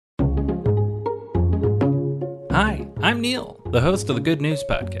Hi, I'm Neil, the host of the Good News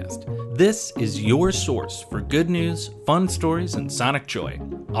Podcast. This is your source for good news, fun stories, and sonic joy.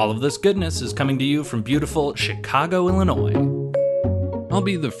 All of this goodness is coming to you from beautiful Chicago, Illinois. I'll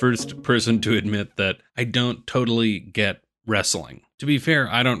be the first person to admit that I don't totally get wrestling. To be fair,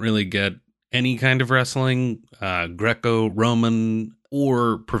 I don't really get any kind of wrestling, Greco-Roman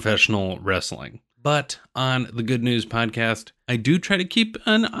or professional wrestling. But on the Good News Podcast, I do try to keep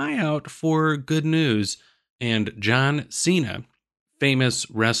an eye out for good news. And John Cena, famous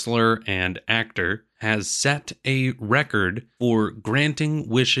wrestler and actor, has set a record for granting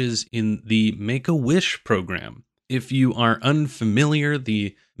wishes in the Make-A-Wish program. If you are unfamiliar,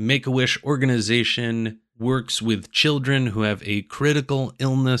 the Make-A-Wish organization works with children who have a critical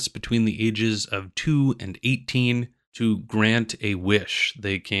illness between the ages of 2 and 18 to grant a wish.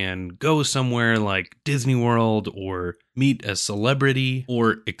 They can go somewhere like Disney World or meet a celebrity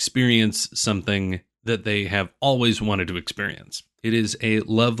or experience something that they have always wanted to experience. It is a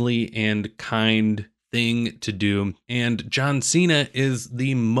lovely and kind thing to do, and John Cena is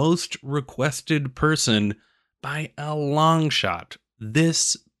the most requested person by a long shot.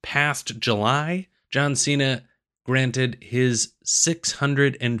 This past July, John Cena granted his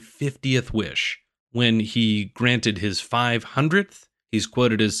 650th wish. When he granted his 500th, he's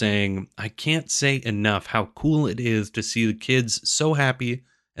quoted as saying, "I can't say enough how cool it is to see the kids so happy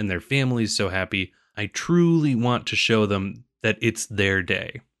and their families so happy. I truly want to show them that it's their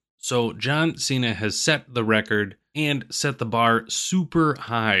day." So John Cena has set the record and set the bar super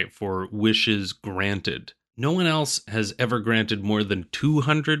high for wishes granted. No one else has ever granted more than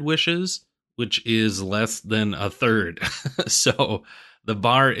 200 wishes, which is less than a third. So the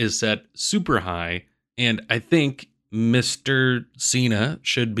bar is set super high, and I think Mr. Cena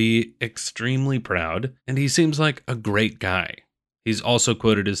should be extremely proud, and he seems like a great guy. He's also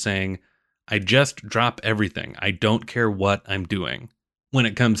quoted as saying, "I just drop everything. I don't care what I'm doing," when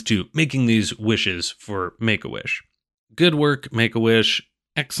it comes to making these wishes for Make-A-Wish. Good work, Make-A-Wish.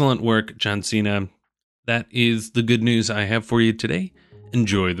 Excellent work, John Cena. That is the good news I have for you today.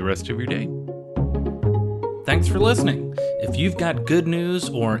 Enjoy the rest of your day. Thanks for listening. If you've got good news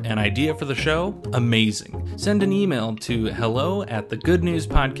or an idea for the show, amazing. Send an email to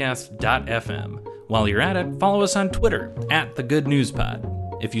hello@thegoodnewspodcast.fm. While you're at it, follow us on Twitter @thegoodnewspod.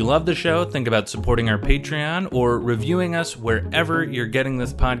 If you love the show, think about supporting our Patreon or reviewing us wherever you're getting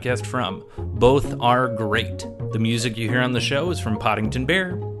this podcast from. Both are great. The music you hear on the show is from Poddington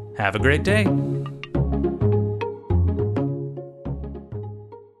Bear. Have a great day.